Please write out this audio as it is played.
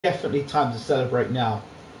Definitely time to celebrate now.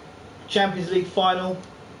 Champions League final,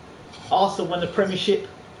 Arsenal won the Premiership,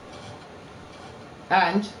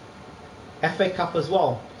 and FA Cup as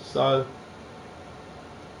well. So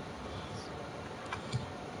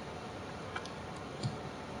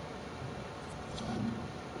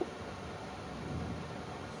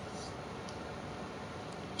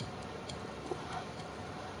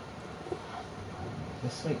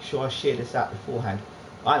let's make sure I share this out beforehand.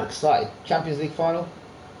 I'm excited. Champions League final.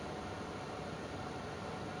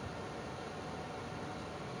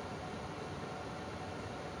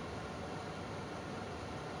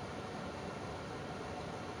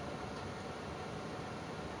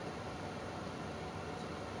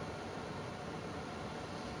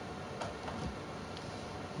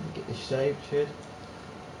 Let me get this shaved here.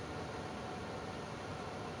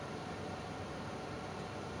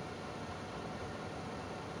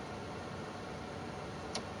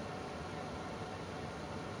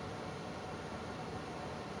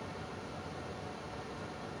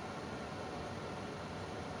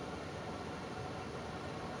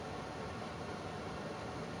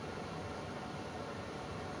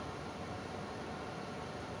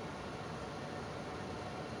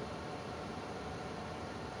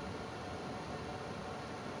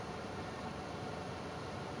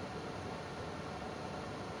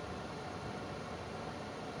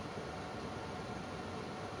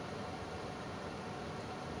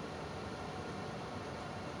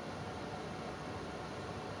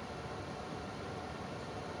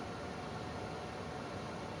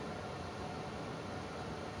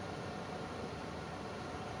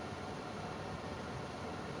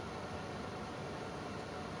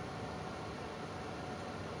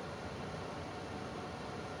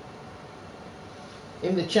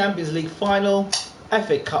 In the Champions League final,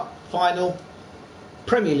 FA Cup final,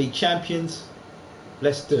 Premier League champions.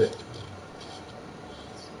 Let's do it.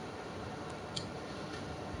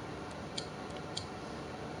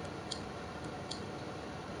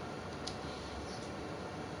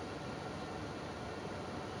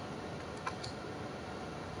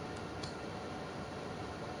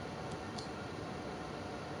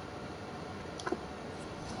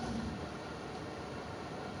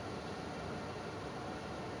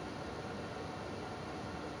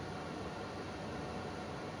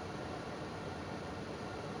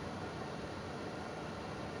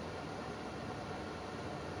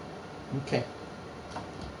 Okay.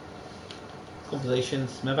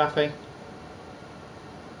 Conversations, Mbappe.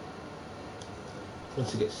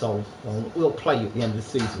 Once it gets sold, we'll play you at the end of the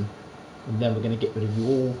season, and then we're going to get rid of you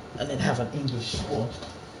all, and then have an English squad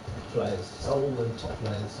of players, sold and top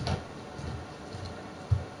players.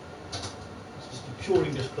 It's just pure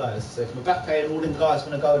English players. So if Mbappe and all them guys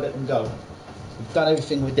want to go, let them go. We've done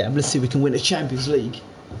everything with them. Let's see if we can win the Champions League.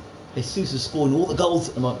 Jesus is scoring all the goals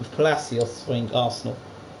at the moment, with Palacios scoring Arsenal.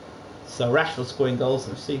 So Rashford scoring goals.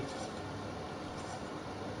 Let's see.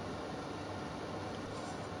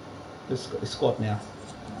 Let's got the squad now.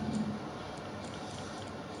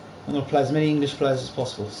 I'm going to play as many English players as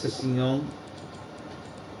possible. Sissegnon,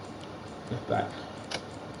 left back.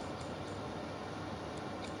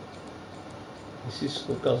 Jesus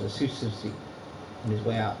scored goals. Jesus on his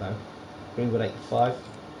way out though. Greenwood 85.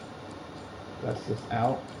 Palacios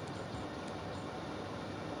out.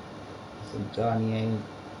 Some Garnier,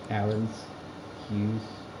 Aarons, Hughes.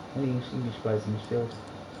 Any English players in this field?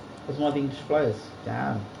 What's one of the English players?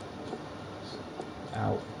 Damn.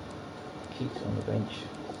 Out. Keeps on the bench.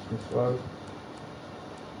 Smith Rowe.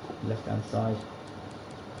 Left hand side.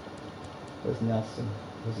 Where's Nelson?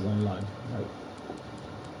 Was he on loan? Nope.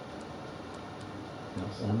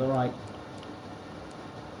 Nelson on the right.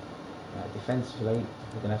 Defensively,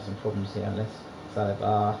 we're going to have some problems here unless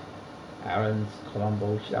Saliba, Aarons,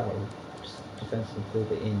 Colombo should have a defensively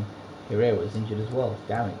filled it in. Herrera was injured as well.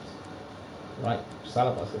 Damn it. Right,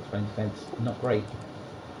 Saliba's got to play defence. Not great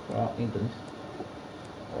for England.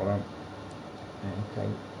 Alright. Okay.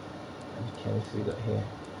 Okay, so we got here.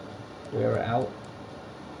 Herrera out.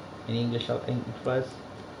 Any English players?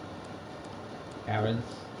 Aarons.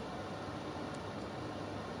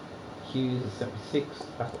 Hughes is 76,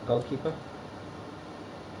 backup goalkeeper.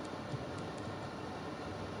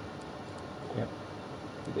 Yep.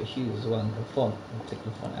 We've got Hughes as well, and Lafont. We'll take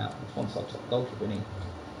Lafont out. Lafont's up top goalkeeper, isn't he?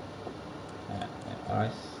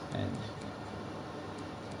 Ice, and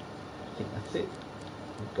I think that's it.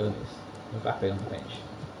 Gomez. Mbappe on the bench.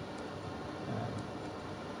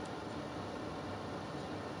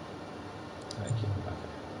 Keep Mbappe.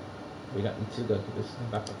 We don't need two goalkeepers.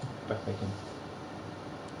 Mbappe can.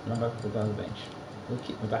 Mbappe will go on the bench. We'll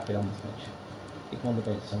keep Mbappe on this bench. Keep him on the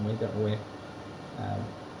bench somewhere, don't know where.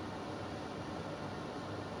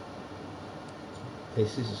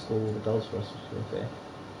 This is a score all the goals for us, which is fair.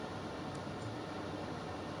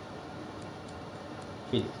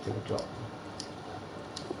 Felix took a drop.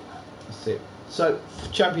 That's it. So,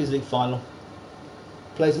 Champions League final.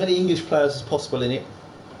 Play as many English players as possible in it.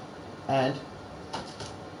 And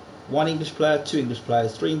 1 English player, 2 English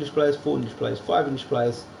players, 3 English players, 4 English players, 5 English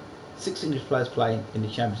players, 6 English players playing in the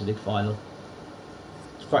Champions League final.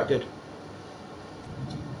 It's quite good.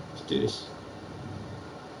 Let's do this.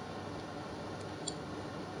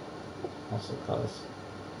 Awesome colours.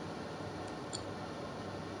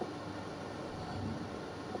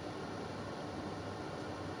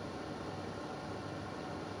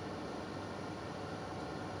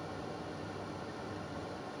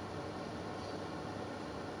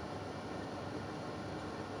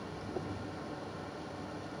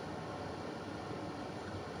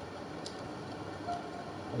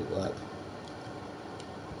 Great work.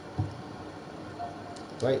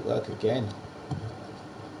 Great work again.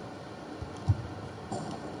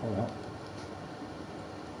 Alright.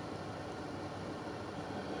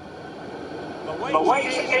 The wait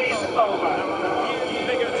is over. There are a few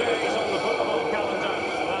bigger days on the football calendar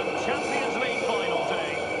than Champions League final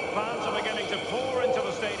day. Fans are beginning to pour into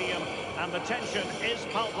the stadium and the tension is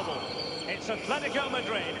palpable. It's Atletico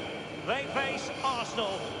Madrid. They face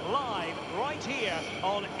Arsenal live right here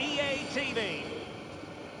on EA TV.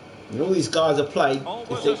 And all these guys have played.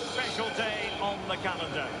 Always a special day on the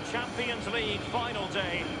calendar. Champions League final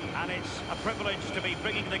day, and it's a privilege to be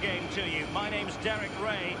bringing the game to you. My name's Derek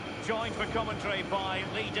Ray, joined for commentary by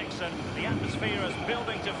Lee Dixon. The atmosphere is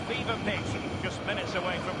building to fever pitch, just minutes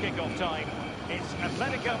away from kick-off time. It's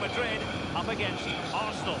Atletico Madrid up against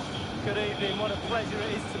Arsenal. Good evening, what a pleasure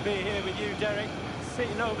it is to be here with you, Derek.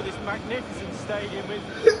 Sitting over this magnificent stadium with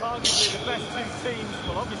arguably the best 2 teams,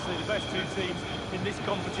 well obviously the best 2 teams in this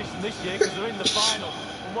competition this year because they're in the final.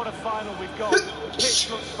 And what a final we've got. The pitch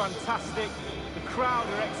looks fantastic, the crowd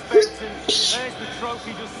are expectant, there's the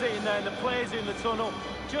trophy just sitting there and the players in the tunnel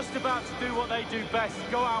just about to do what they do best,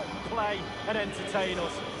 go out and play and entertain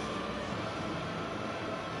us.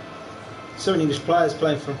 7 English players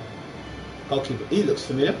playing for goalkeeper. He looks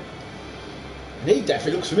familiar. And he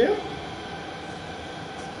definitely looks familiar.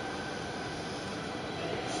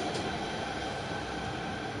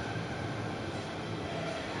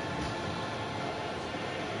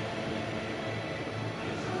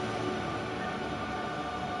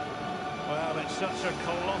 Well, it's such a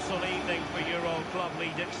colossal evening for your old club,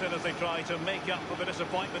 Lee Dixon, as they try to make up for the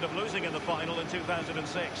disappointment of losing in the final in 2006.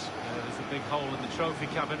 There's a big hole in the trophy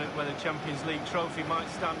cabinet where the Champions League trophy might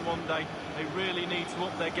stand one day. They really need to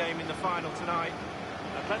up their game in the final tonight.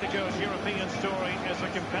 Atletico's European story is a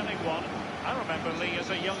compelling one. I remember, Lee, as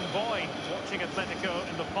a young boy, watching Atletico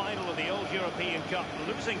in the final of the old European Cup,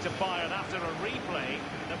 losing to Bayern after a replay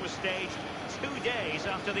that was staged 2 days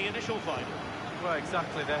after the initial final. Well,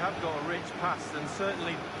 exactly. They have got a rich past, and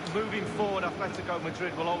certainly moving forward, Atletico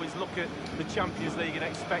Madrid will always look at the Champions League and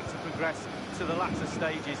expect to progress to the latter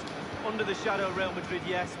stages. Under the shadow of Real Madrid,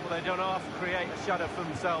 yes, but they don't have to create a shadow for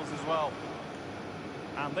themselves as well.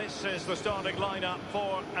 And this is the starting lineup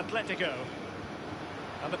for Atletico.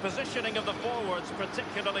 And the positioning of the forwards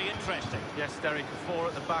particularly interesting. Yes, Derek, a 4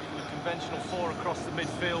 at the back and a conventional 4 across the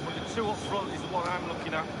midfield, but the 2 up front is what I'm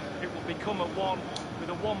looking at. It will become a 1 with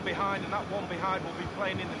a 1 behind, and that 1 behind will be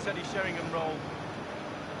playing in the Teddy Sheringham role.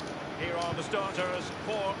 Here are the starters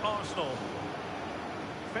for Arsenal.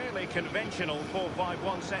 Fairly conventional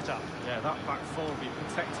 4-5-1 setup. Yeah, that back 4 will be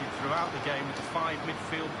protected throughout the game with the 5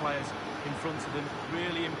 midfield players in front of them.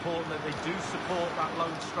 Really important that they do support that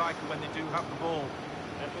lone striker when they do have the ball.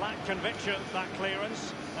 It lacked conviction, that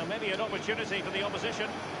clearance, and maybe an opportunity for the opposition.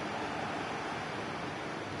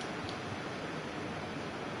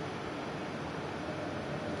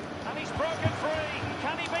 And he's broken free.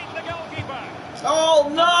 Can he beat the goalkeeper?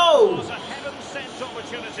 Oh no! It was a heaven-sent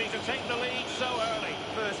opportunity to take the lead so early.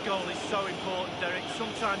 First goal is so important, Derek.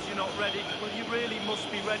 Sometimes you're not ready, but you really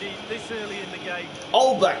must be ready this early in the game.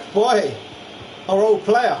 Oldback, boy, our old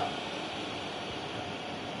player.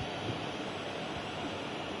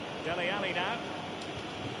 Dele Alli now.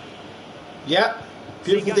 Yeah,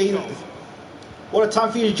 beautiful Dean. What a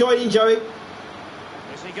time for you to join in, Joey.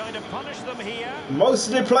 Is he going to punish them here? Most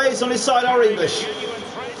of the players on this side are English. Genuine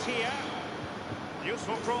threat here.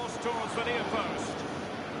 Useful cross towards the near post.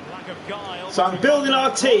 Lack of guile. So I'm building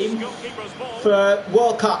our team for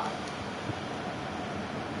World Cup.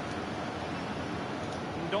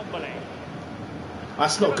 Ndombele.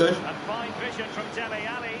 That's not good. And fine vision from Dele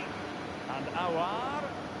Alli. And Aouar.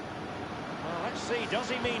 Well, let's see, does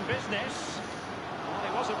he mean business? Well,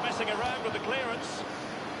 he wasn't messing around with the clearance.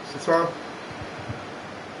 It's a throw.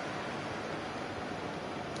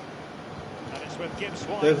 with Gibbs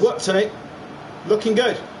White. They've worked on it. Looking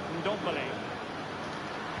good. Ndombele.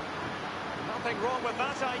 Nothing wrong with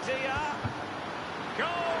that idea.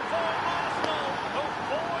 Goal for Arsenal, who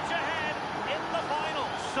forge ahead in the final.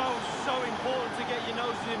 So important to get your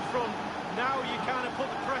noses in front. Now you kind of put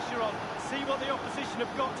the pressure on. See what the opposition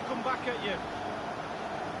have got to come back at you.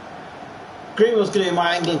 Greenwell's going to be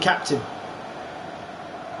my England captain.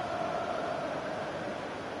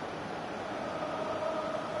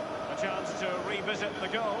 A chance to revisit the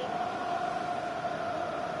goal.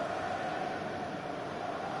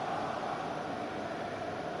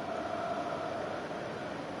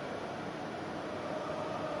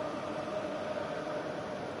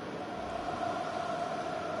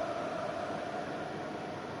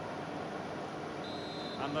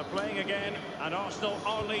 And they're playing again, and Arsenal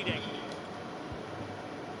are leading.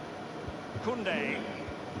 Koundé.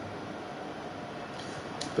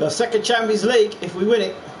 But our second Champions League if we win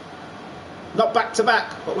it. Not back to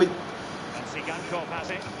back, but we. And Sigankov has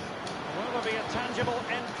it. Will there be a tangible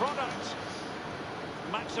end product?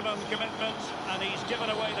 Maximum commitment, and he's given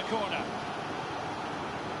away the corner.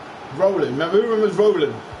 Rolling. Remember who remembers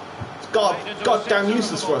rolling? It's goddamn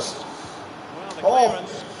useless for us. Well, the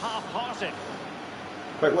clearance half-hearted.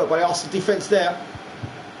 Great work by the Arsenal defence there.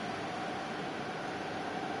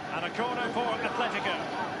 And a corner for Athletico.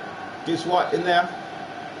 Gibbs White in there.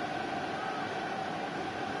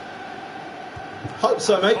 Hope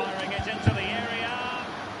so, mate. Firing it into the area.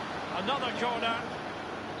 Another corner.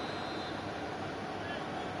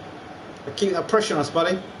 They're keeping that pressure on us,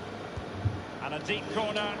 buddy. And a deep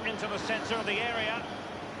corner into the centre of the area.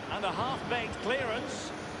 And a half-baked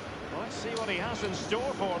clearance. Let's see what he has in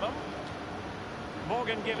store for them.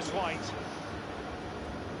 Morgan Gibbs White.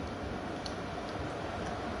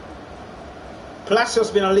 Palacios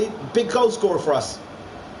has been a big goal scorer for us.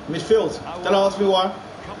 Midfield. Don't ask me why.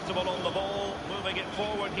 Comfortable on the ball, moving it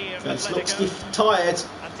forward here. Looks stiff, tired.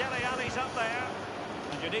 And Dele Alli's up there.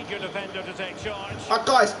 And you need your defender to take charge. That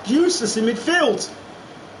guy's useless in midfield.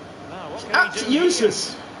 Now, what can Absolutely he do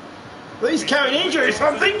useless. At least carrying injury or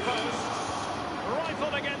something.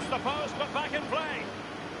 Rifled against the post, but back in play.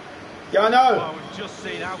 Yeah, I know. Well, we've just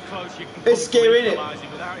seen how close you can It's scary, isn't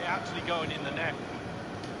it? without it actually going in the net.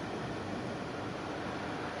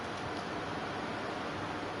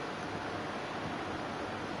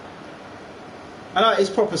 I know, it's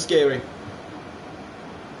proper scary.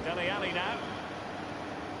 Dele Alli now.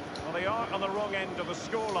 Well, they are on the wrong end of the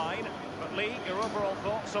scoreline. But Lee, your overall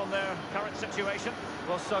thoughts on their current situation?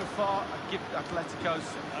 Well, so far, I give Atletico's.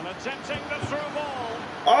 And attempting the through ball.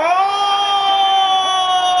 Oh!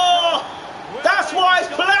 That's why it's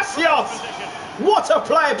Palacios! What a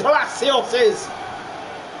player Palacios is!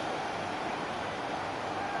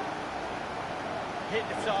 Hit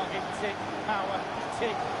the target, tick, power,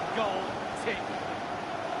 tick, goal, tick.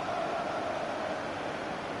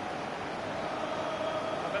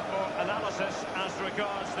 A bit more analysis as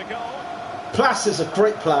regards the goal. Palacios is a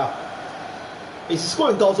great player. He's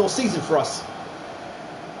scoring goals all season for us.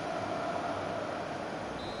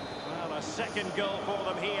 Well, a second goal for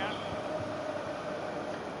them here.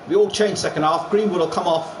 We all change second half. Greenwood will come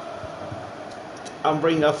off and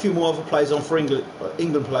bring a few more other players on for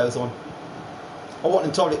England players on. I want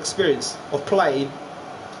them to have the experience of playing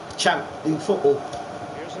champ in football.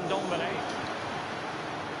 Here's Ndombele.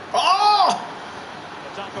 Oh!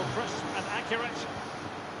 The tackle crisp and accurate.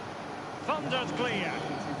 Thundered clear.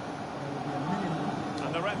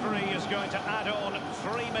 And the referee is going to add on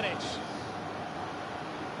 3 minutes.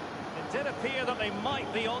 It did appear that they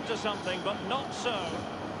might be onto something, but not so.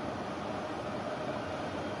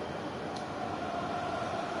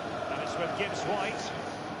 And it's with Gibbs White.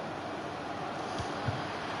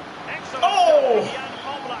 Excellent. Oh! Jan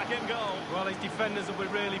Oblak in goal. Well, his defenders will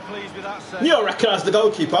be really pleased with that save. You don't recognise the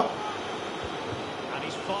goalkeeper. And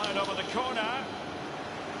he's fired over the corner.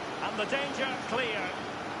 And the danger clear.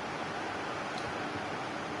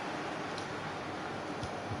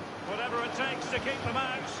 Whatever it takes to keep them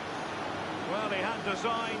out. Well, he had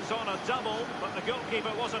designs on a double, but the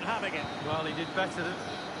goalkeeper wasn't having it. Well, he did better than.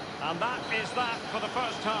 And that is that for the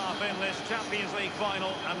first half in this Champions League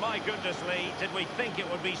final. And my goodness, Lee, did we think it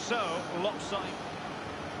would be so lopsided?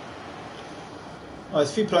 Well,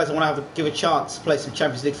 there's a few players I want to give a chance to play some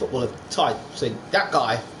Champions League football of type. So that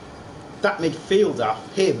guy, that midfielder,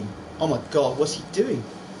 him, oh my God, what's he doing?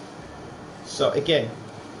 So again,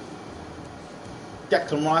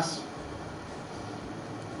 Declan Rice,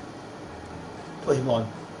 put him on.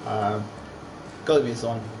 Gomez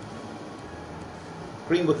on.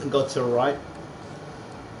 Greenwood can go to the right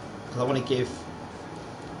because I want to give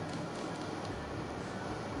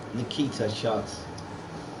Nikita a chance.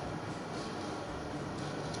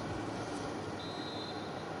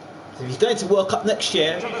 If he's going to World Cup next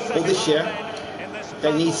year or this year,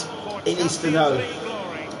 then he needs to know.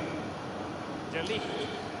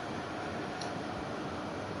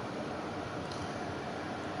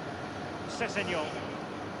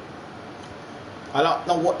 I don't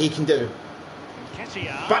know what he can do.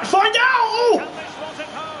 But find out! Oh!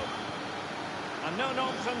 And no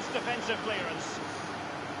nonsense defensive clearance.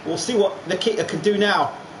 We'll see what Nikita can do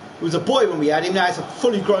now. He was a boy when we had him, now he's a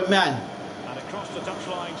fully grown man. And across the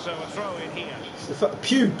touchline, so a throw in here.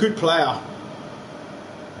 Pew, good player. A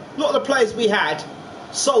lot of the players we had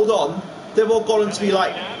sold on, they've all gone on to be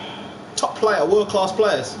like top player, world class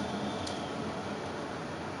players.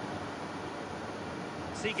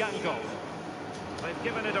 Sigankov. They've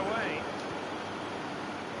given it away.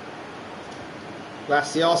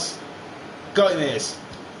 Gracias. Gomez.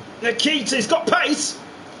 Nikita's got pace.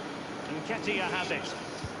 And Ketia has it.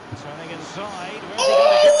 Turning inside.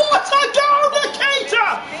 Oh, what a goal, Nikita!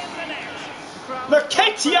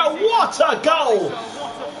 Nikita, what a goal!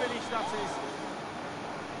 What a finish that is.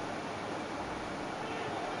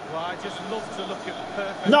 Well, I just love to look at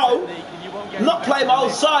perfect technique, and you won't get not play my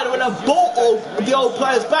old side when I've bought all the old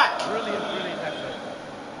players back. Brilliant effort.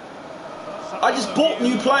 I just bought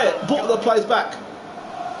the players back.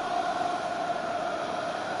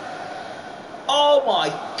 Oh my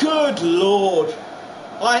good lord.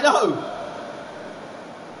 I know.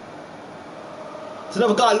 There's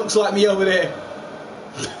another guy who looks like me over there.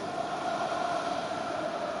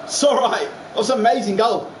 It's alright. That was an amazing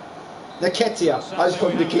goal. Nikita. I just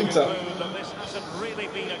called him Nikita. This hasn't really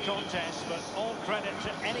been a contest, but all credit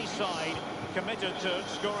to any side committed to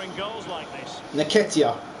scoring goals like this.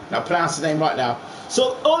 Nikita. Now pronounce the name right now.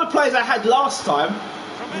 So all the players I had last time,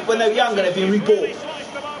 when they were younger, they've been rebought.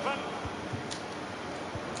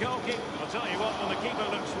 Goalkeeper, I'll tell you what, when the keeper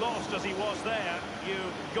looks lost as he was there,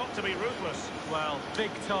 you've got to be ruthless. Well, big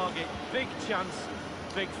target, big chance,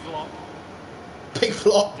 big flop. Big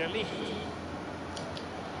flop. Well,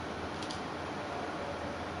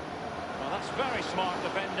 that's very smart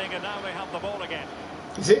defending, and now they have the ball again.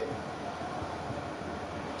 Is it?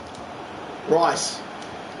 Rice.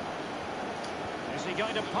 Is he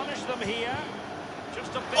going to punish them here?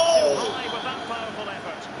 Just a bit too high with that powerful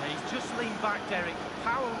effort. He's just leaned back, Derek.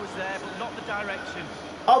 Power was there, but not the direction.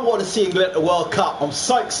 I want to see England at the World Cup. I'm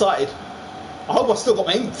so excited. I hope I still got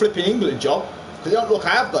my flipping England job, because don't look, I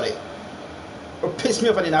have got it. It would piss me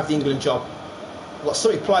off if I didn't have the England job. I've got so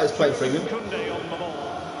many players playing for England. Kunde on the ball.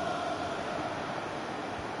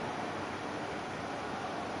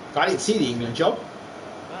 I didn't see the England job.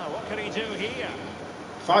 Now, what can he do here?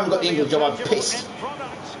 If I haven't got the England job, I'm pissed.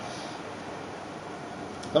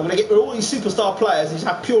 I'm going to get rid of all these superstar players and just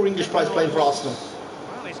have pure English players playing for Arsenal.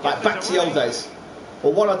 Like back to the old days.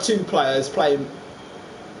 Or one or two players playing,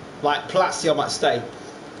 like Palacio might stay.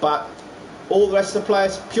 But all the rest of the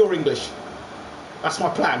players, pure English. That's my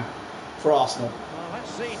plan for Arsenal. Well, let's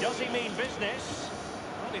see, does he mean business?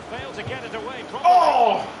 Well, he failed to get it away properly.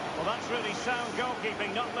 Oh! Well, that's really sound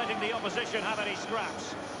goalkeeping, not letting the opposition have any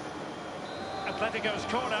scraps. Atletico's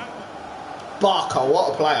corner. Barker,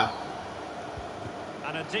 what a player.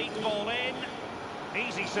 And a deep ball in.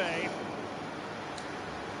 Easy save.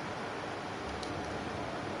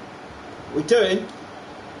 What are we doing?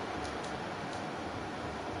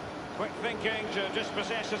 Quick thinking to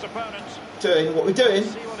dispossess his opponent. Doing what we're doing.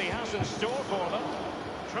 See what he has in store for them.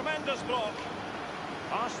 Tremendous block.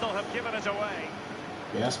 Arsenal have given it away.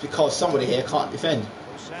 Yeah, that's because somebody here can't defend.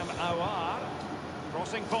 Sam Aouar.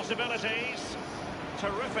 Crossing possibilities.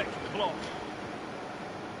 Terrific block.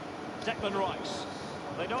 Declan Rice.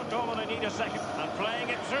 They don't normally need a second. And playing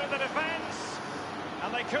it through the defence.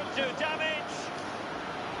 And they could do damage.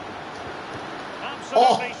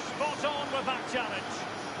 Absolutely spot on with that challenge.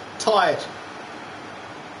 Tired.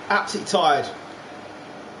 Absolutely tired.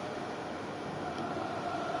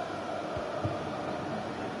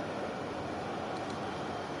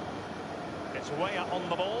 It's Weah on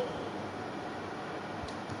the ball.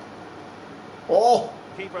 Oh!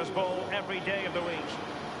 Keeper's ball every day of the week.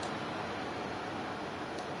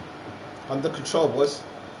 Under control, boys.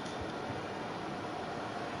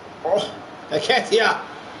 Oh! Nketiah!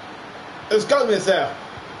 There's Gomez there.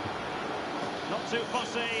 Not too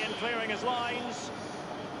fussy in clearing his lines.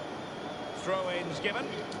 Throw-ins given.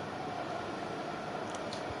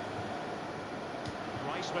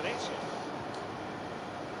 Rice with it.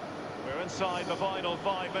 We're inside the final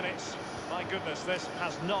 5 minutes. My goodness, this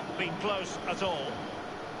has not been close at all.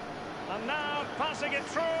 And now passing it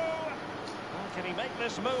through. Well, can he make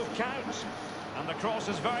this move count? And the cross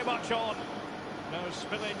is very much on. No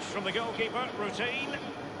spillage from the goalkeeper. Routine.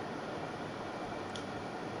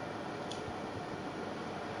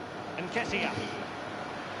 Nketiah.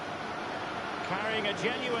 Carrying a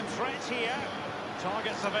genuine threat here.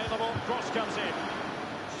 Targets available, cross comes in.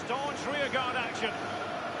 Staunch rearguard action.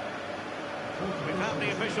 We've had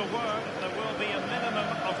the official word. There will be a minimum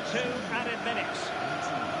of 2 added minutes.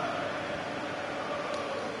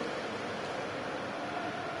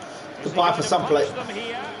 Goodbye for some play. I'm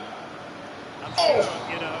sure,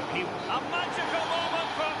 you know, a magical moment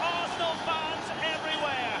for Arsenal fans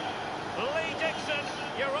everywhere. Lee Dixon,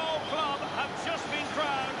 your old club, have just been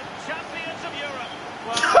crowned champions of Europe.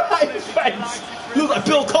 His face! Look like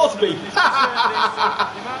Bill Cosby! The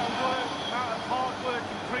amount of hard work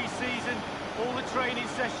in pre-season, all the training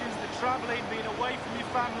sessions, the travelling, being away from your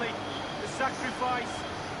family, the sacrifice,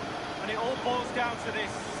 and it all boils down to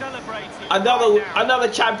this, celebrating. Another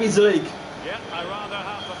Champions League. Yeah, I rather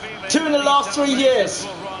have the feeling 2 in the last 3 years.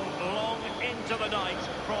 will run long into the night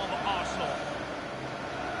from Arsenal.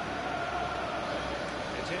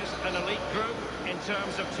 It is an elite group in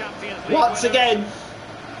terms of Champions League Once winners. again,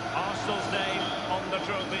 Arsenal's name on the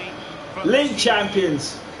trophy. For League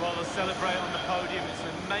champions. Well, they'll celebrate on the podium. It's an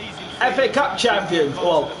amazing FA feeling Cup to champions. go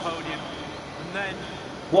Well, to the podium. And then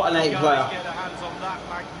what an the eight guys player. get their hands on that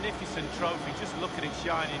magnificent trophy. Just look at it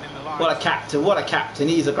shining in the light. What a captain. What a captain.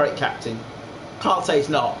 He's a great captain. Can't say he's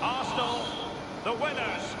not. Arsenal, the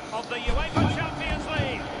winners of the UEFA Champions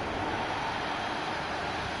League.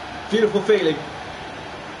 Beautiful feeling.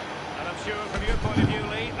 And I'm sure from your point of view,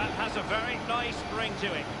 Lee, that has a very nice ring to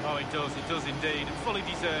it. Oh, it does indeed. And fully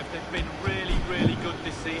deserved. They've been really, really good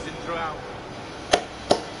this season throughout.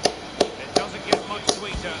 It doesn't get much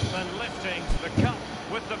sweeter than lifting the cup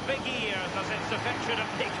with the big ears, as it's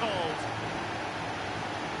affectionately called.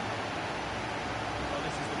 Well,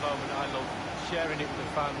 this is the moment I love. Sharing it with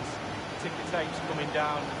the fans. Ticker tapes coming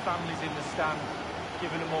down. The families in the stand.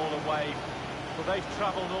 Giving them all a wave. Well, they've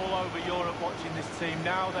travelled all over Europe watching this team.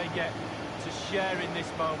 Now they get to share in this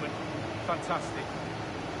moment. Fantastic.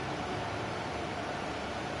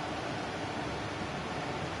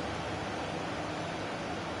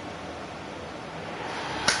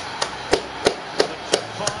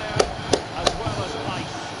 Fire as well as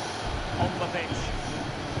ice on the pitch.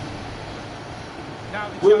 Now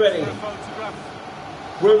the We're chance ready. for a photograph.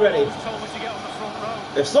 We're ready. Always told me to get on the front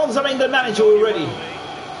row. As long as I'm England manager, we're ready.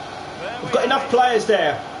 We've got enough players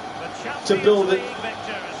there to build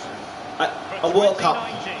a World Cup.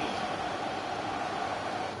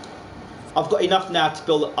 I've got enough now to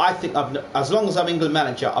build. I think as long as I'm England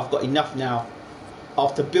manager, I've got enough now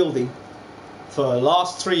after building for the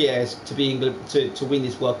last 3 years to be England to win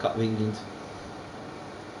this World Cup with England.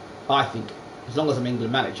 I think as long as I'm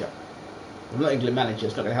England manager. I'm not England manager.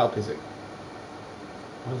 It's not going to help, is it?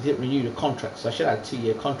 I didn't renew the contract, so I should have a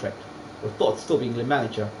 2-year contract. I thought I'd still be England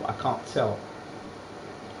manager, but I can't tell.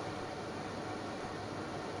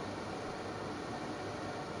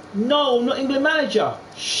 No, I'm not England manager.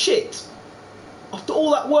 Shit. After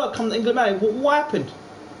all that work, I'm not England manager. What happened?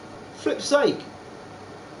 Flip's sake.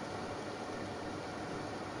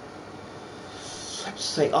 Flip's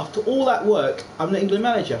sake. After all that work, I'm not England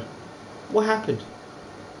manager. What happened?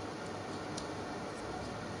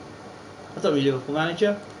 I don't need Liverpool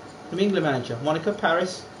manager. I'm England manager. Monaco,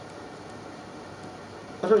 Paris.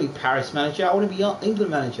 I don't need Paris manager. I want to be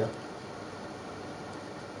England manager.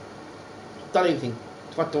 Done anything.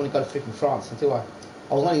 I don't want to go to flipping France until I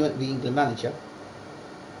was only meant to be England manager.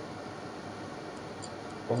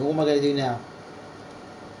 Well, what am I going to do now?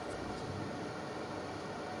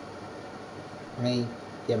 I mean,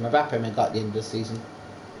 yeah, Mbappe may go at the end of the season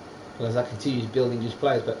because I continue building just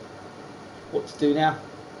players. But what to do now?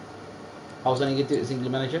 I was only going to do it as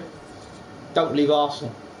England manager. Don't leave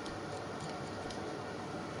Arsenal.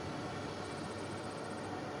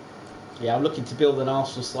 Yeah, I'm looking to build an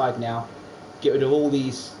Arsenal side now. Get rid of all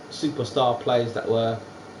these superstar players that were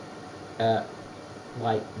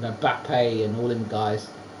like Mbappe and all them guys.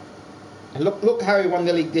 And look how he won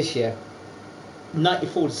the league this year.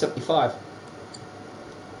 94 to 75.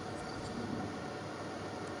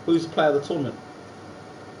 Who's the player of the tournament?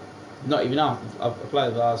 Not even a player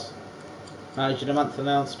of ours. Manager of the month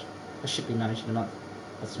announced. I should be manager of the month.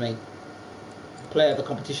 That's me. Player of the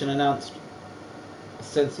competition announced.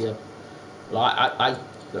 Asensio. Well, I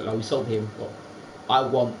don't know, we sold him, but I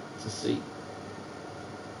want to see.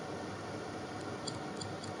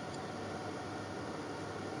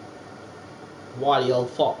 Wily old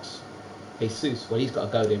fox. Jesus, well, he's got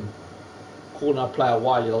to go to him. Calling our player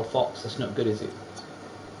wily old fox, that's not good, is it?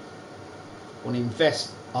 I want to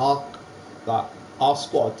invest our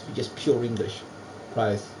squad to be just pure English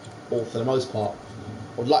players, or for the most part.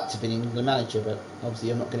 I'd like to be an England manager, but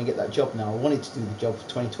obviously I'm not going to get that job now. I wanted to do the job for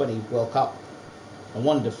 2020 World Cup. I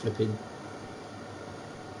wonder flipping.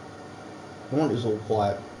 I wonder it was all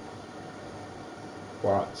quiet.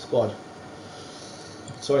 Right, squad.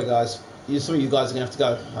 Sorry guys, some of you guys are going to have to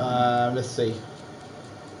go. Let's see.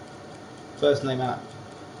 First name out.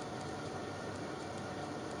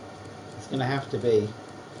 It's going to have to be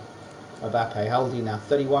Mbappe. How old are you now?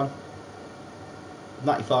 31?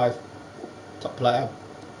 95? Top player?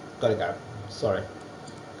 Gotta go. Sorry.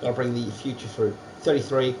 Gotta bring the future through.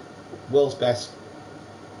 33? World's best?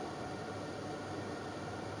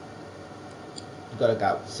 You gotta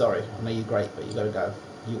go. Sorry. I know you're great, but you gotta go.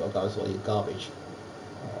 You gotta go as well. You're garbage.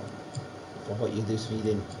 For what you do for me,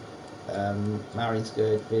 didn't. Marin's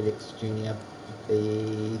good. Felix Jr.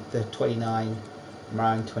 The 29.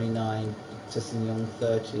 Marin 29. Young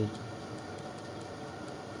 30.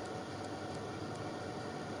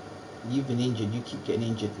 You've been injured. You keep getting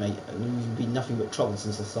injured, mate. And you've been nothing but trouble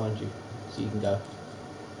since I signed you. So you can go.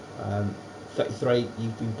 33.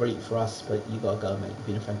 You've been brilliant for us, but you gotta go, mate. You've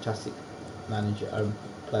been a fantastic manager,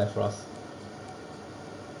 player for us.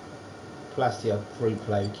 Palacio, great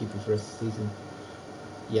player, keeping for us this season.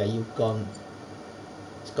 Yeah, you've gone.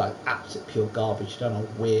 This guy's absolute pure garbage. I don't know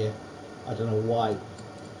where. I don't know why.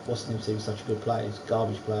 What's his name? He was such a good player. He's a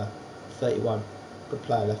garbage player. 31. Good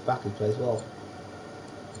player, left back. He plays well.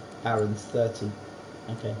 Aaron's 30.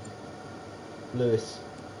 Okay. Lewis.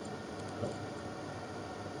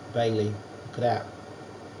 Bailey. Look at that.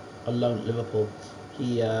 Alone at Liverpool.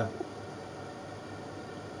 Yeah,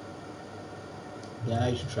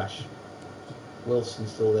 he's trash.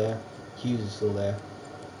 Wilson's still there. Hughes is still there.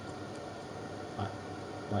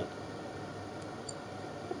 Like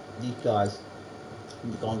these guys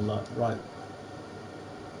have gone right.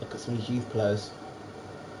 Look at some of these youth players.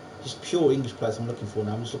 Just pure English players I'm looking for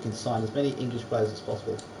now. I'm just looking to sign as many English players as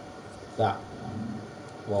possible. Well,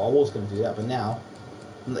 I was going to do that, but now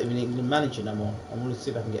I'm not even an England manager no more. I want to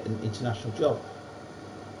see if I can get an international job.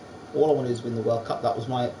 All I want to do is win the World Cup. That was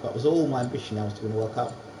all my ambition now, was to win the World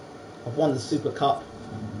Cup. I've won the Super Cup,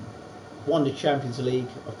 won the Champions League.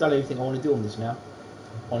 I've done everything I want to do on this now,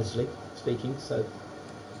 honestly speaking. So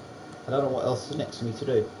I don't know what else is next for me to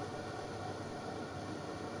do.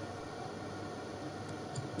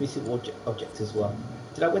 Let me see what objectives were.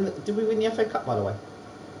 Did we win the FA Cup, by the way?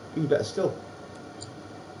 Even better still.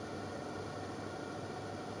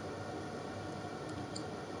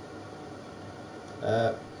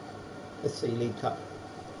 Let's see, League Cup.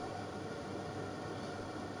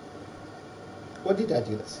 What did I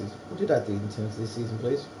do that season? What did I do in terms of this season,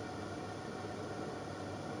 please?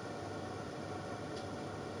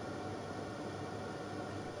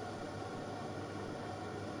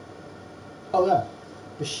 Oh yeah,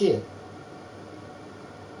 Bashir.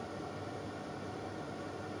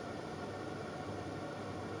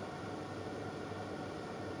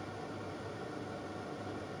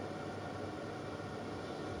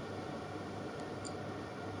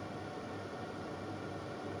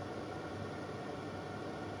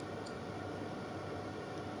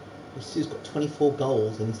 He's got 24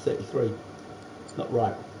 goals and he's 33. Not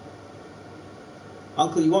right.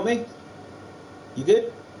 Uncle, you want me? You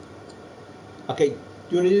good? Okay,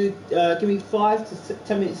 you want to do, give me 5 to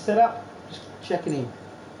 10 minutes set up? Just checking in.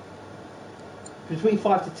 Between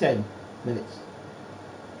 5 to 10 minutes.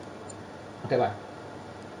 Okay, bye.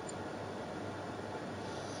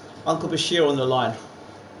 Uncle Bashir on the line.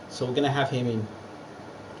 So we're going to have him in.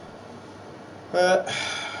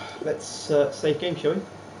 Let's save game, shall we?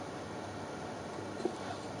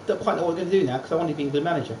 Don't quite know what we're going to do now because I want to be England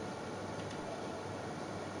manager.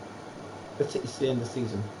 Let's take this to the end of the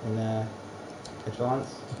season in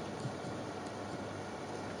advance.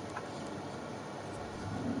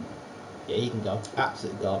 Yeah, he can go.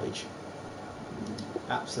 Absolute garbage.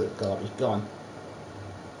 Absolute garbage. Go on.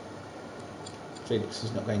 Felix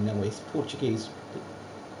is not going nowhere. He's Portuguese.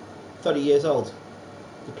 30 years old.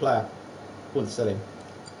 Good player. Wouldn't sell him.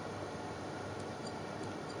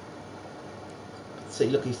 See,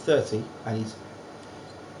 look, he's 30 and he's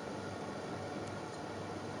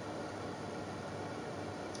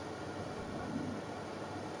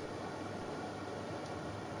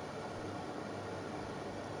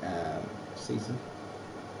season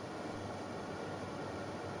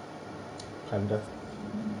calendar.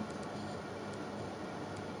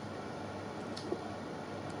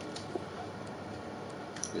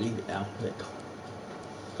 Leave it now. Let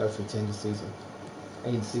go for the end of the season.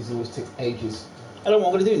 End of the season always takes ages. I don't know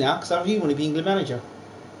what I'm going to do now because I really want to be England manager.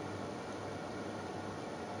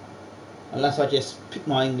 Unless I just pick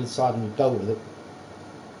my England side and go with it.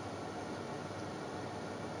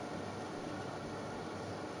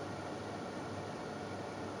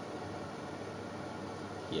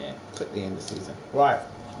 Yeah. Click the end of the season. Right.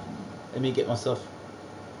 Let me get myself.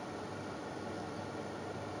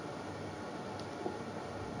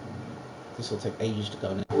 This will take ages to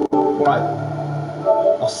go now. Right.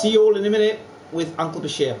 I'll see you all in a minute with Uncle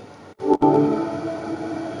Bashir.